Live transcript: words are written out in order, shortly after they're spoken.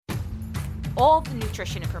all the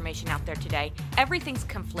nutrition information out there today. Everything's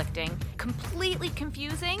conflicting, completely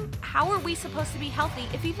confusing. How are we supposed to be healthy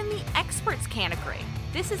if even the experts can't agree?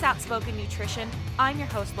 This is Outspoken Nutrition. I'm your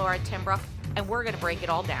host, Laura Timbrook, and we're going to break it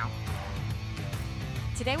all down.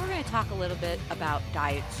 Today we're going to talk a little bit about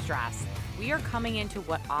diet stress. We are coming into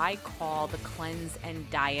what I call the cleanse and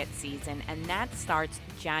diet season, and that starts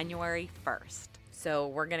January 1st. So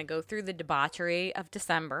we're going to go through the debauchery of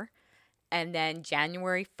December, and then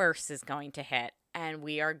January 1st is going to hit, and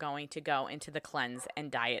we are going to go into the cleanse and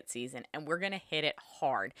diet season, and we're going to hit it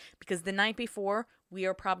hard because the night before, we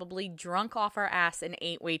are probably drunk off our ass and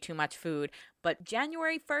ate way too much food. But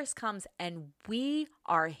January 1st comes, and we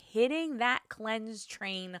are hitting that cleanse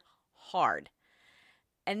train hard.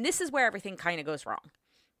 And this is where everything kind of goes wrong.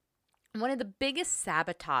 One of the biggest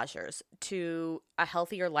sabotagers to a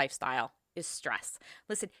healthier lifestyle is stress.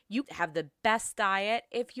 Listen, you have the best diet.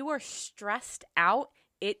 If you are stressed out,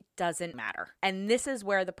 it doesn't matter. And this is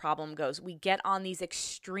where the problem goes. We get on these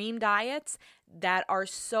extreme diets that are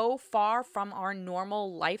so far from our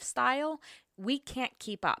normal lifestyle, we can't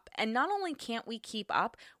keep up. And not only can't we keep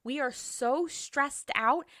up, we are so stressed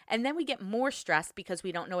out, and then we get more stressed because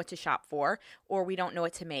we don't know what to shop for or we don't know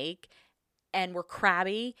what to make, and we're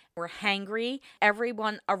crabby, we're hangry.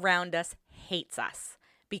 Everyone around us hates us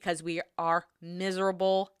because we are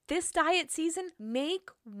miserable. This diet season, make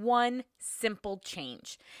one simple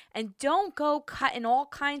change. And don't go cutting all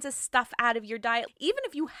kinds of stuff out of your diet. Even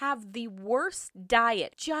if you have the worst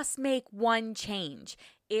diet, just make one change.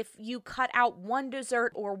 If you cut out one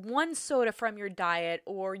dessert or one soda from your diet,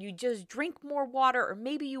 or you just drink more water, or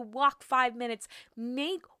maybe you walk 5 minutes,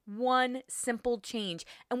 make one simple change.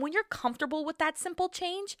 And when you're comfortable with that simple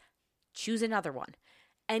change, choose another one.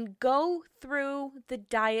 And go through the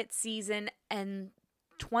diet season and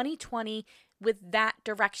 2020 with that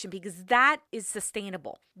direction, because that is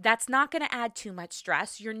sustainable. That's not going to add too much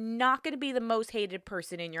stress. You're not going to be the most hated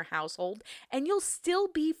person in your household, and you'll still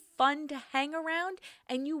be fun to hang around,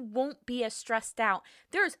 and you won't be as stressed out.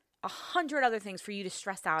 There's 100 other things for you to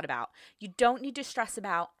stress out about. You don't need to stress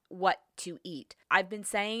about what to eat. I've been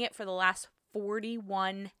saying it for the last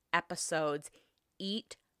 41 episodes.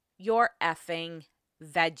 Eat your effing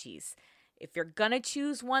veggies. If you're going to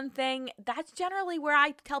choose one thing, that's generally where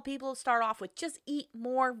I tell people to start off with. Just eat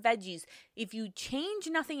more veggies. If you change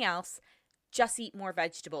nothing else, just eat more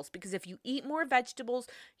vegetables. Because if you eat more vegetables,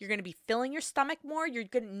 you're going to be filling your stomach more. You're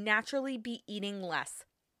going to naturally be eating less.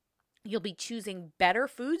 You'll be choosing better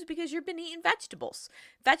foods because you've been eating vegetables.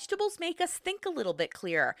 Vegetables make us think a little bit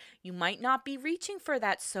clearer. You might not be reaching for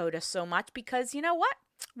that soda so much because you know what?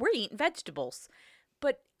 We're eating vegetables.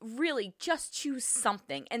 But really, just choose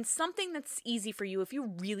something, and something that's easy for you. If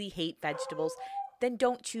you really hate vegetables, then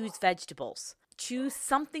don't choose vegetables. Choose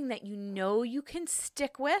something that you know you can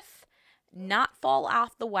stick with, not fall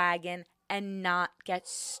off the wagon, and not get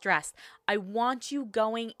stressed. I want you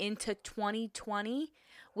going into 2020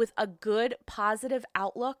 with a good, positive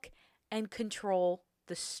outlook and control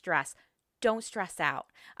the stress. Don't stress out.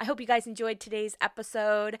 I hope you guys enjoyed today's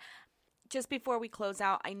episode. Just before we close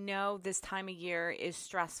out, I know this time of year is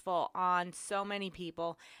stressful on so many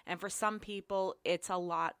people, and for some people, it's a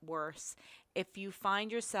lot worse. If you find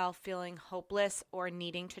yourself feeling hopeless or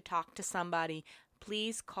needing to talk to somebody,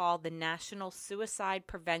 please call the National Suicide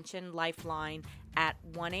Prevention Lifeline at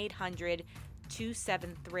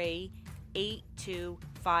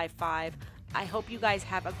 1-800-273-8255. I hope you guys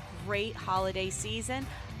have a great holiday season.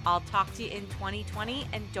 I'll talk to you in 2020,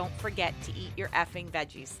 and don't forget to eat your effing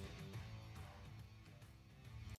veggies.